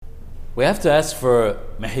We have to ask for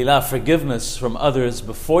mehila, forgiveness from others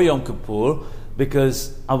before Yom Kippur,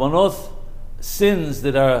 because avonot, sins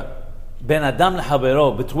that are ben adam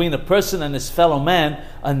lehavero, between a person and his fellow man,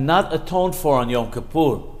 are not atoned for on Yom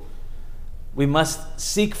Kippur. We must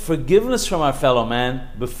seek forgiveness from our fellow man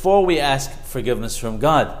before we ask forgiveness from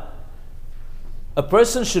God. A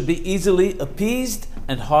person should be easily appeased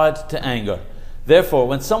and hard to anger. Therefore,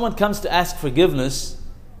 when someone comes to ask forgiveness,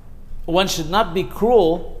 one should not be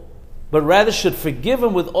cruel, but rather should forgive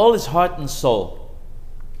him with all his heart and soul.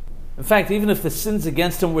 In fact, even if the sins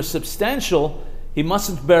against him were substantial, he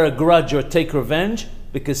mustn't bear a grudge or take revenge,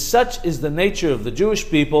 because such is the nature of the Jewish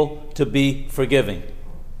people, to be forgiving.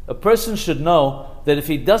 A person should know that if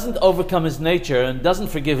he doesn't overcome his nature and doesn't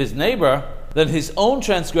forgive his neighbor, then his own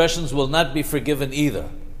transgressions will not be forgiven either.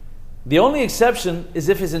 The only exception is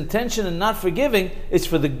if his intention in not forgiving is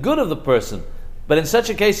for the good of the person, but in such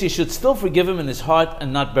a case he should still forgive him in his heart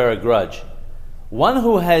and not bear a grudge. One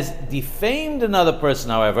who has defamed another person,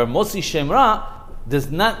 however, Mosi Shem Ra,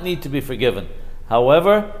 does not need to be forgiven.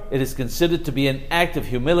 However, it is considered to be an act of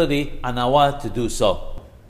humility, anawa, to do so.